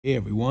Hey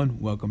everyone,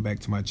 welcome back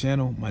to my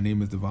channel. My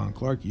name is Davon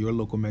Clark, your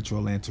local Metro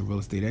Atlanta real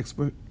estate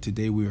expert.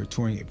 Today we are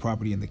touring a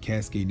property in the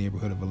Cascade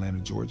neighborhood of Atlanta,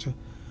 Georgia.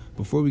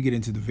 Before we get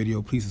into the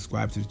video, please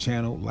subscribe to the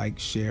channel, like,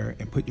 share,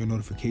 and put your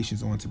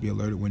notifications on to be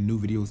alerted when new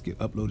videos get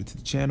uploaded to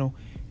the channel.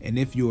 And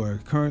if you are a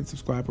current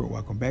subscriber,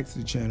 welcome back to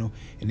the channel.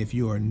 And if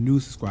you are a new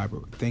subscriber,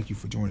 thank you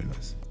for joining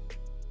us.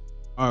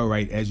 All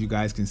right, as you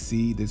guys can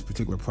see, this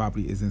particular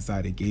property is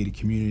inside a gated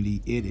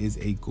community. It is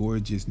a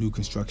gorgeous new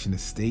construction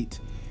estate.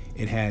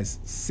 It has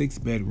 6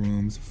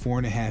 bedrooms,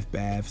 4.5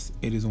 baths.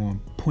 It is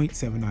on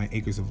 0.79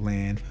 acres of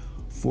land,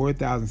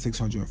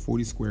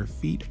 4,640 square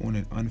feet on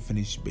an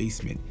unfinished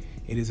basement.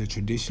 It is a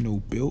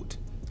traditional built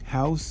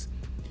house.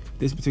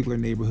 This particular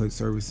neighborhood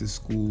services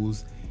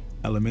schools,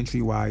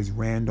 elementary wise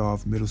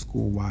Randolph, middle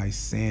school wise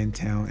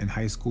Sandtown, and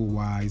high school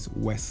wise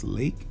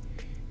Westlake.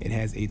 It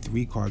has a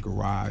 3-car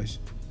garage.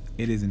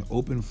 It is an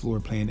open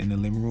floor plan in the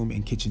living room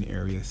and kitchen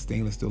area,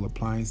 stainless steel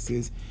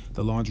appliances.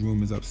 The laundry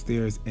room is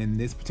upstairs, and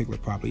this particular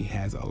property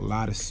has a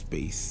lot of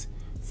space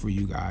for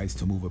you guys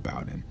to move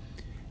about in.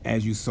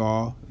 As you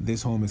saw,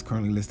 this home is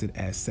currently listed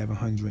at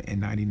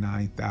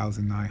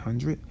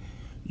 $799,900.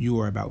 You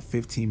are about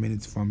 15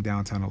 minutes from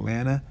downtown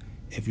Atlanta.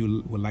 If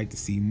you would like to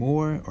see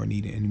more or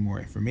need any more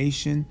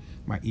information,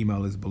 my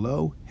email is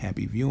below.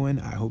 Happy viewing.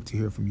 I hope to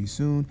hear from you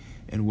soon,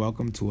 and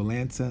welcome to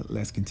Atlanta.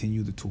 Let's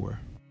continue the tour.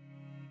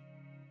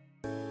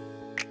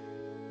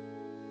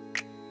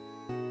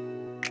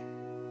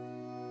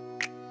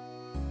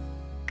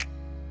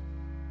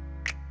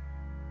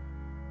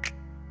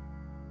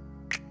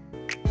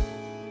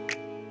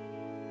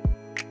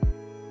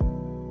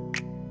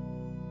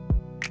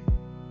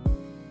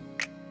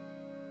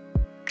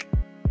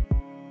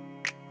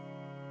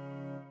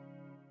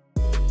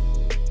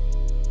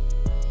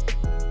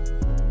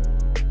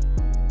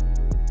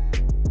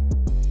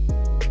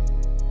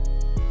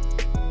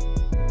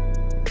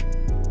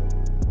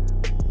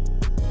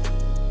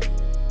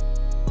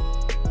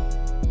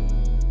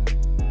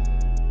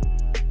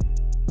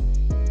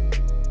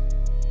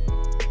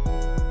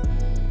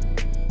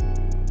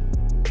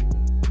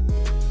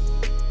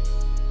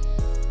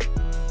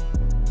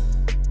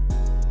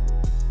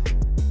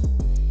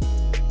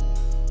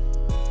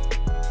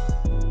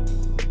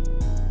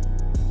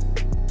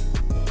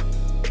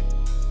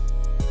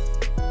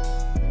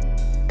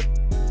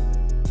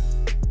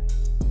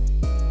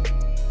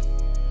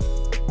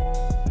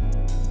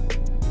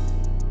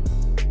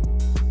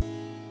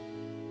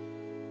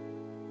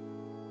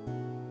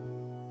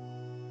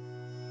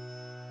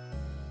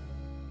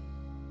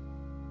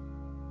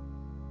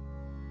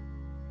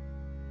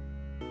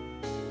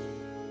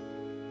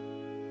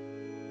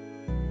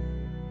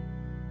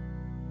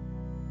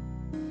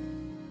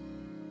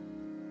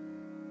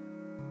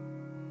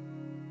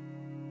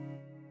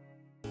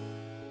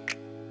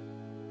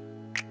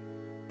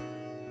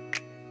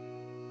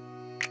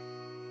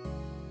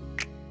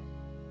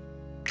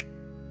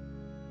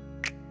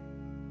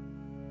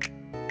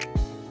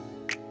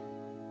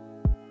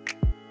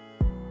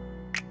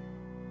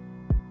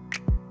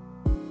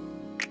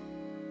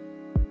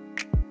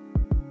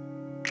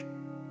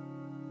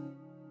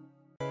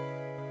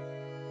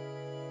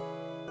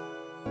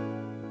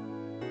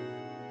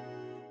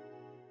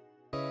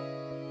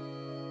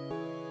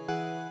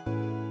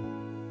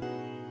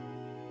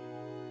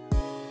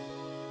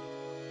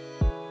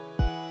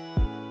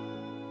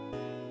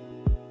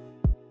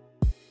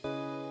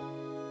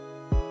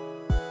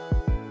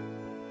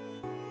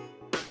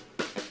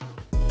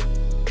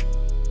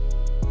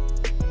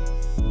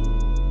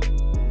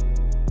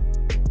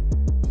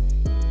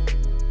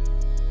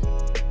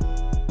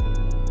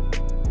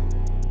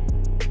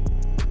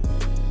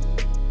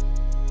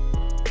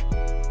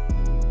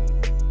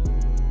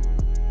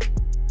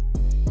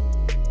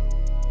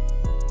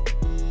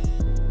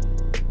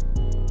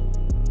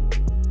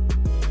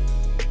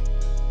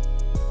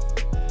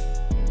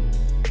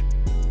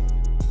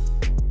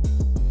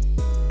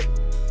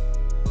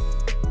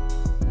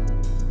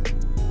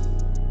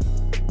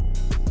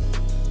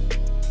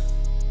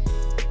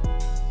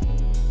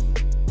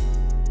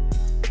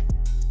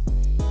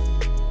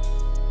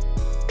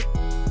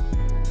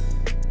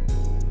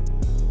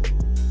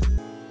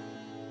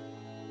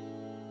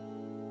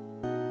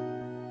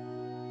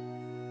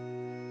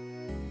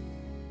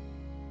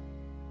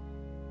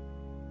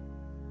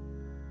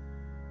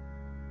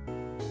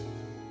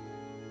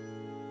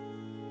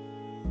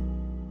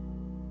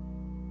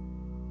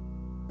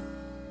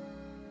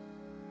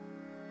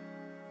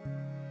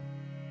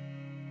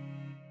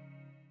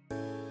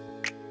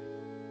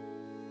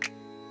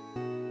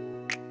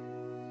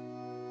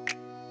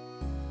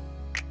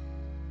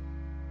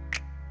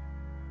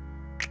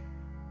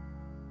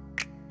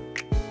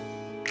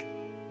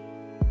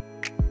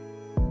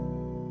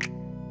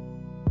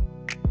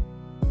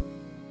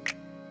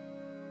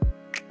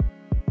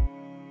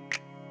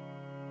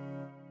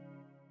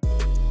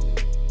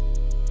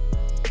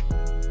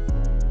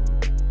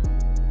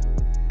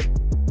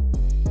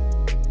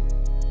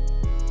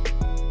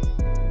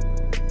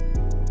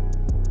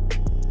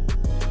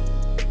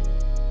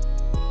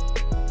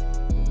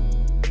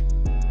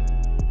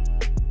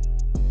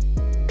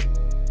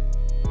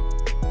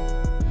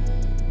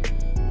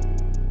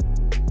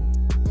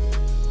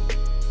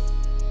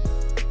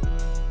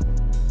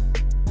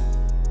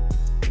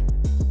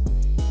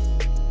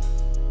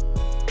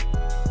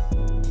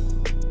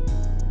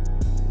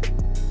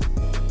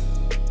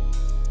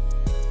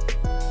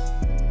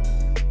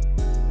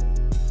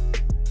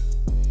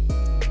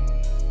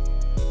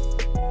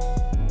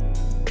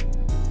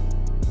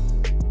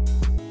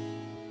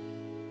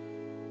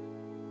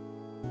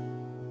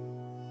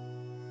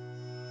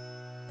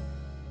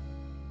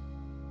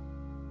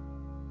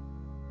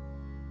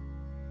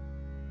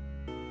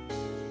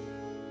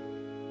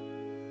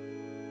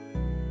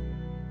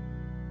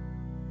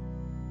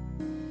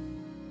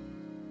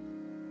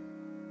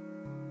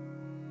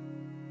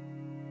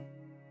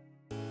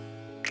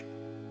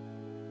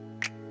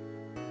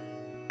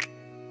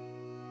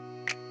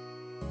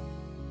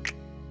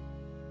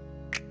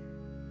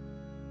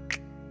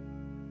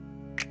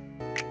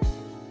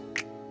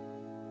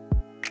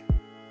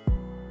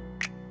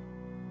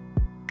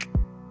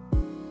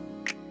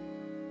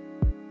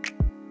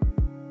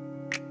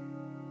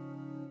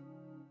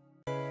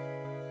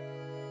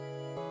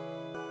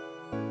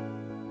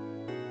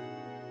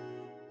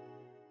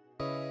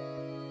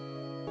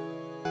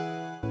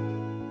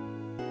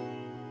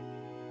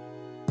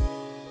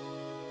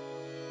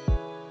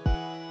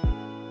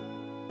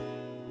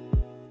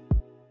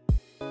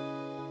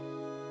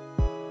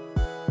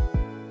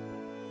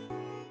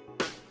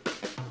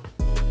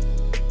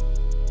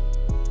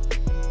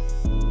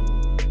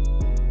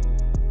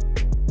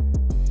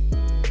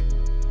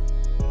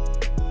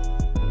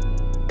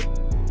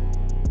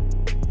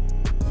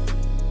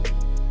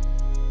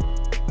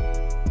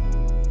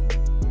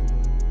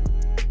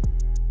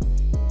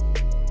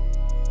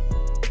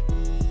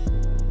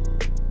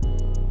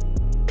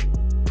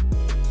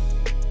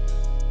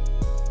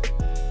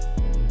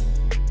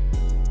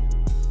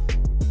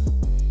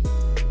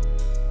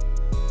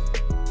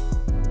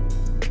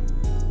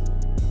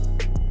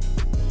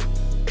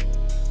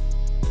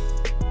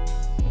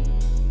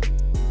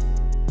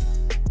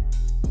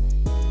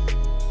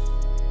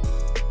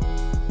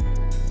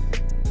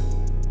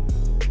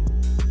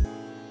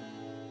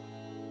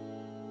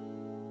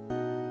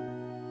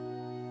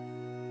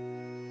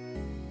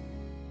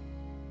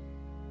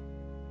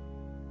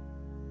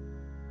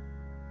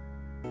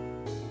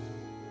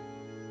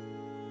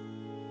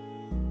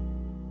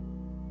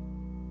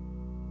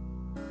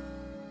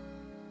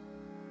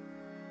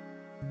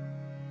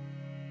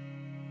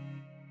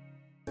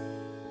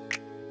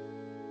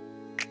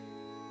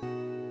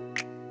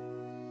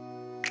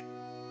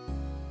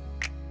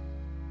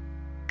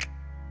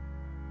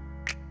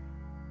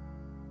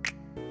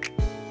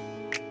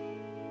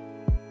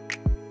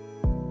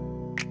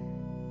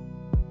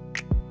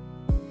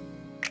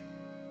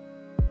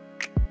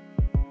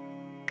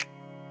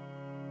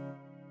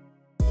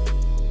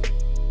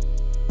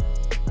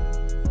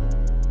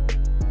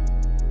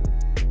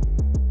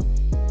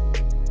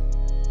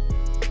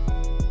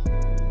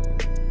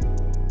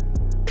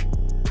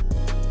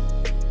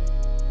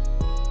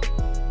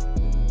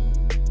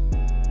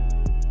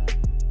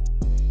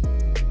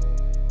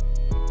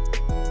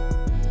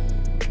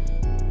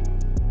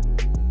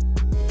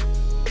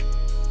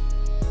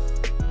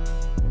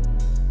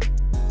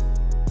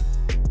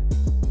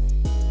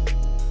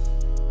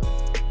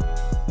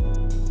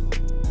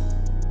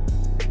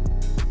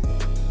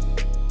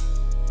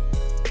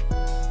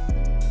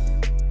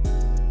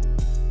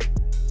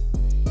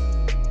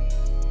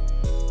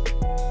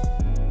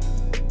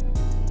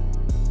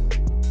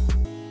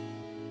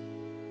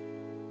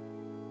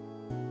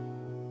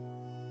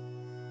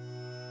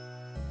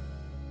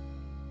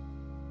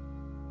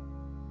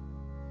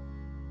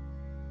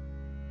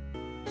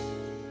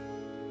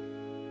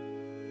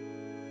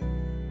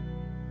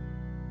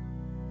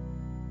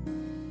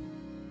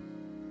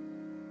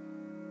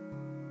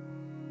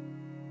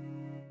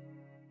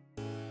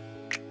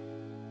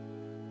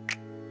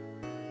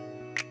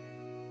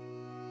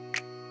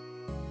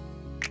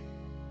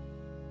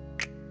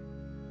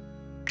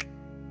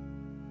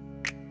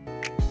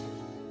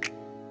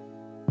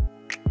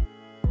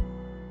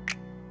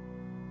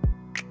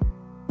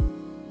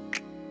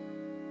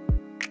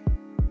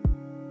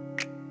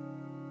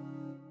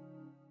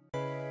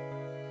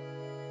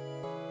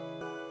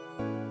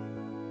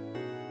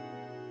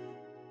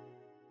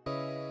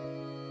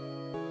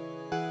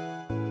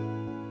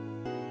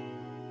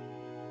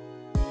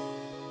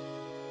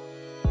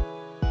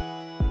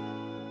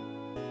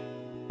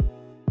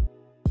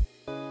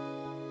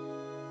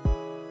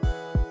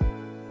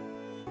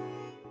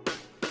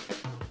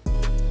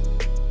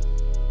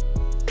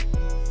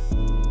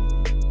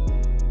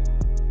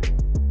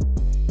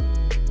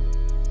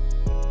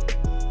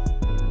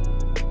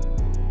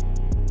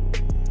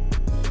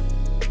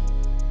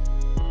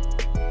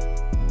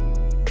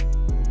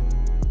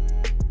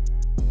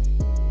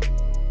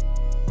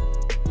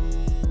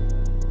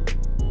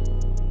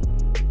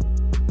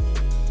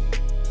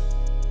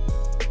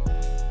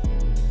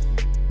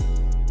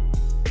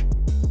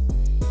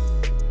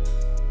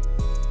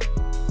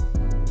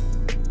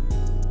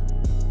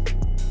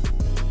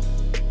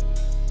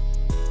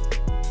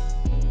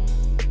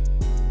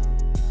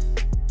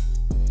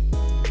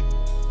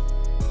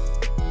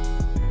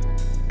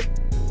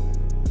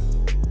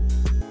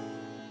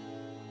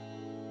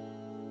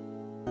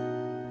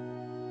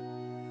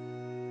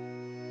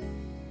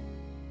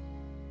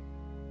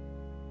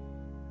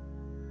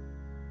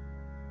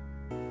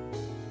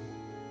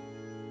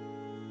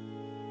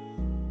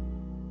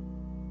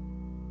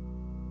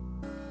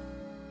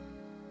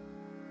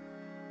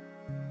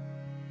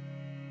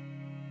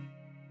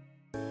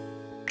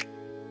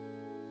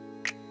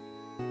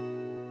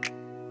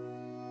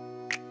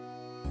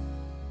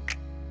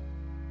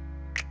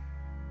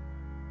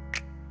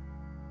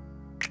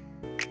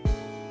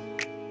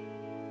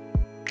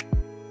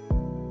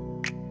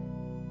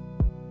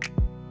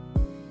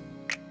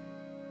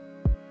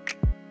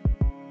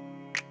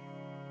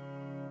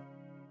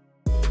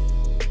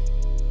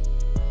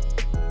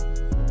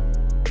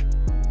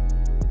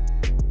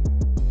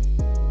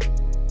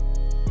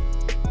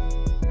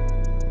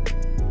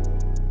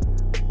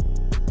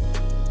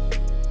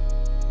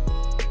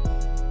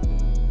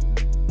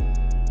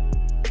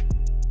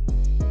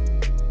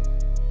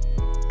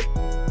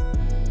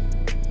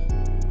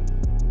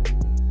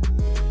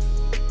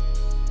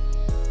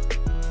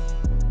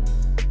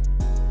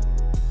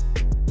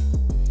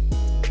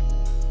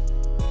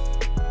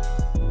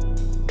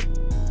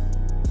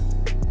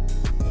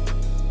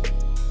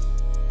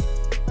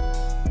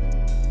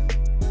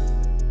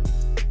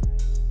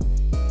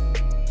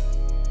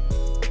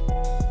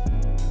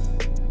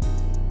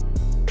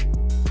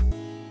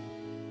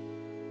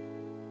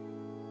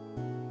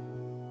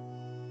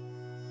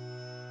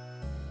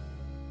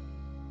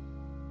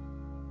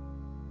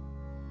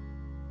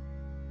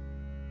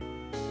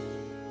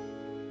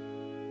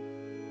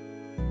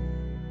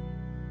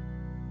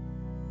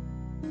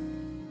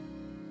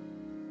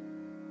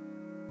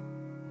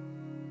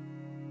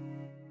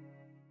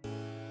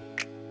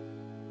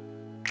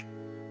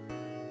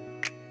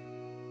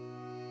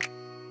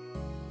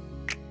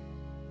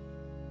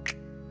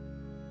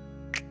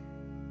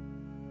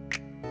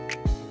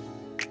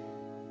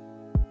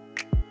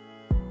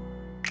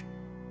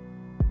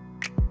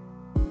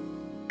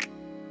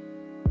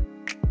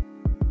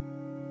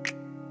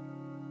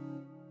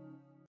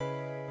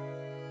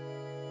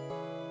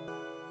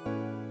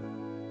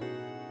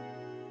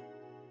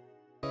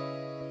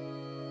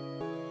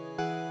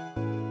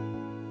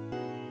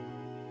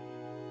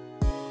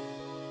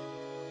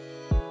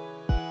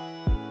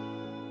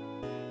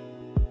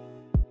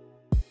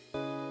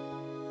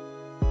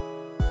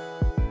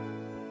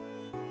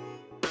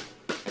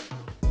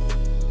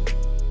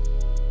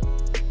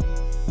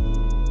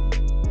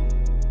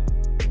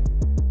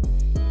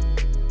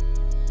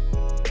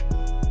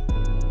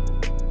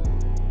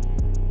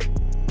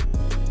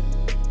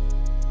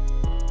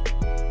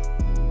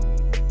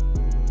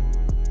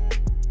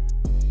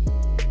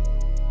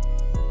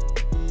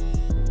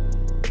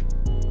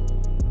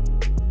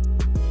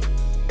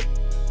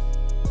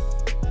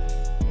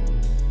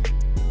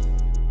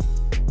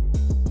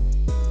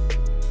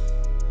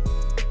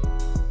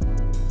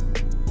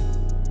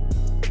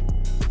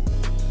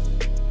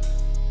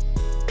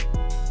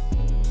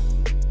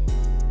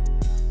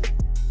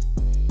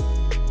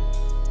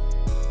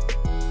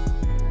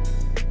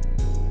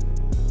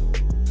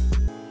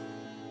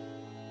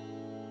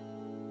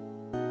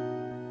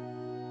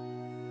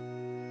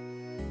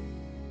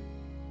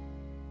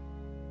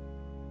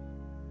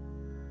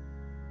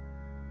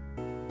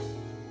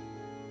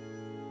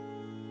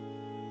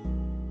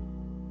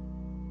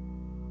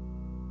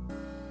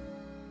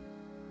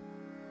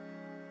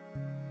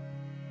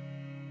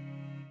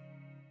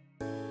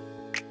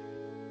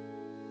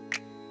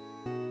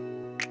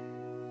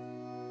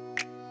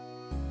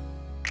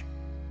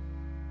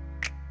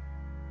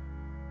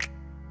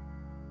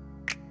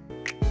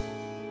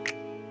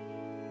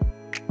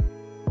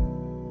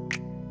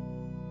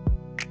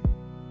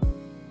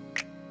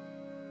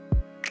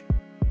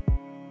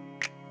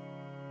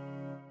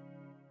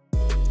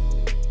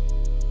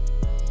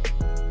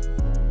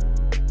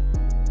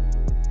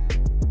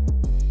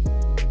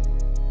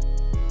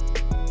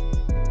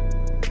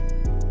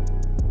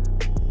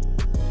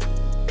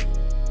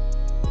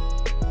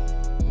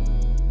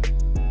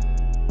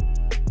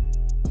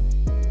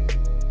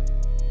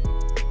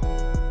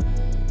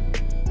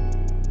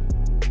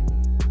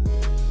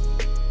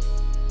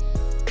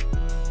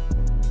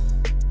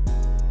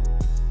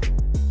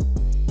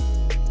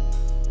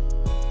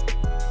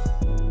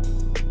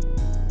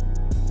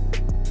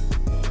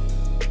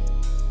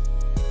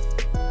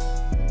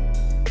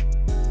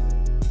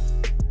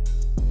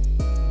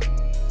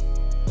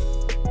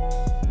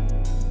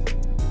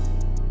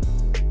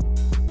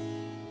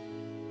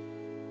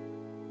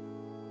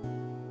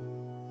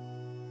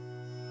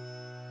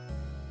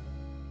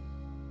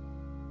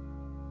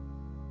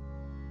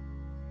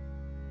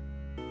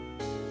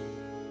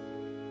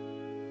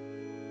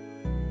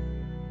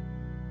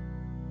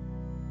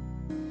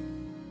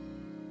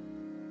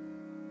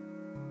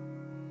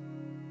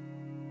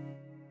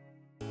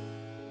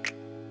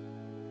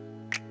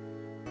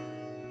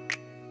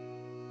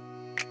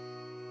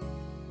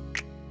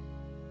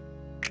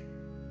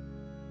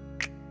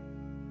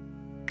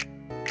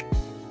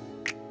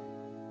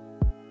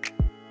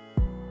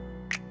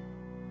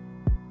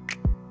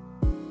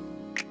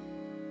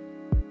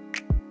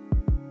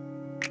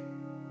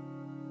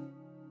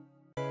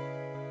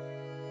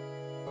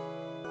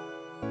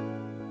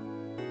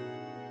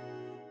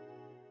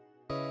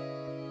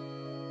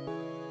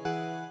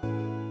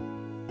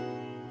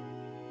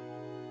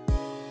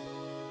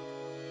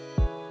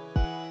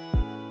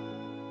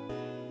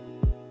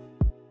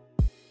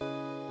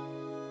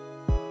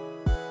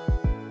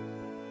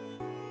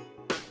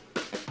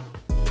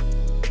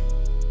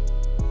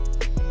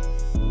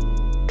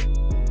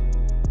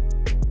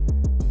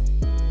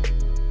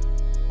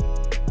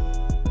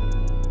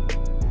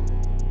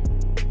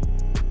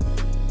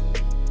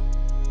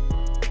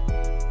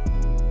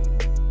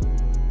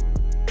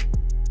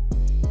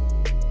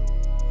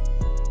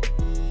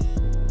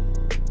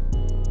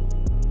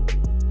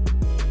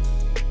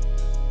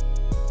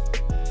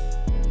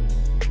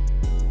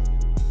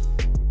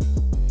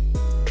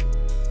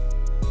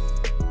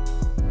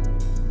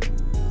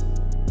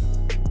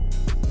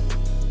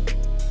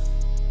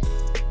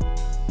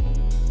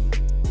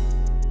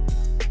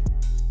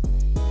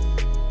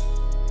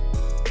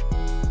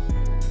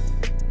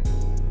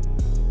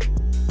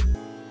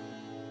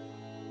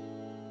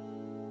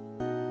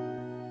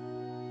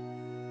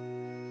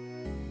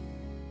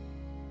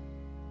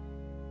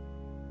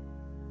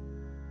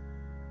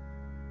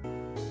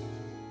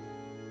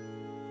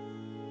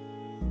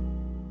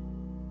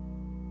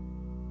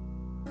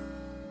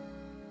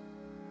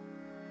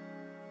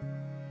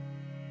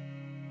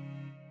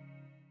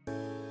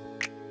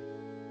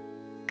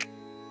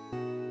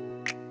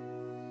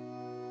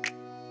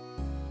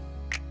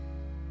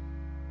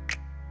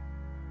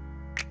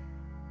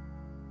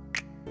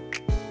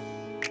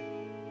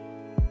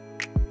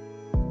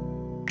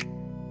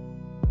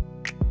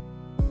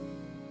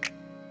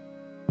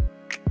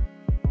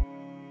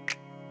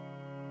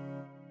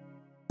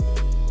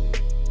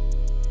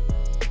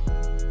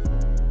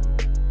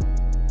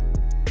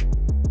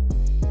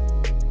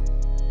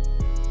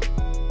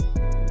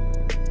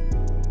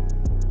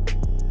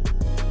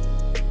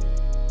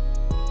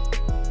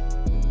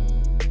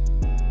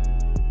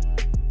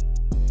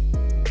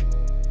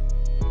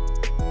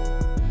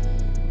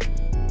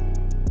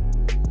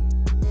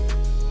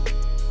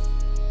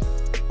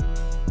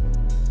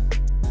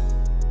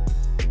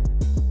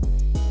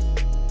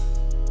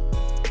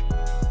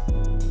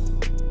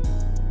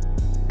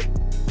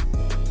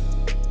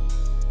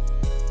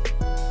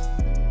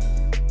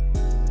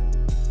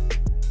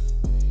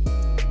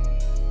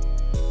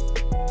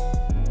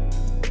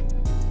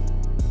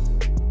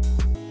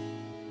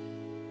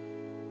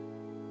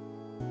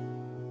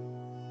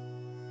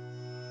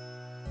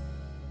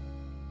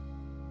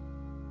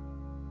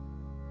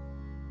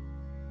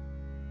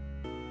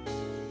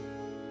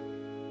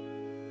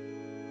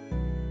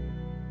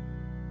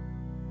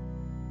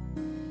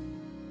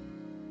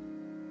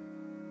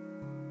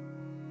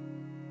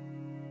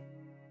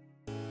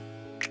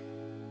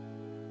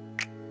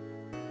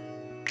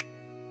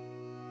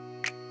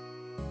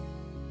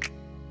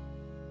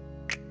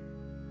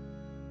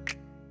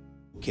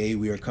 Okay,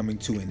 we are coming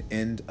to an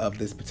end of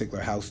this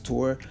particular house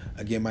tour.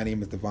 Again, my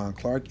name is Davon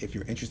Clark. If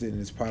you're interested in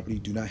this property,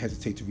 do not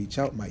hesitate to reach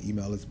out. My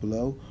email is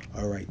below.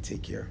 All right,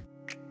 take care.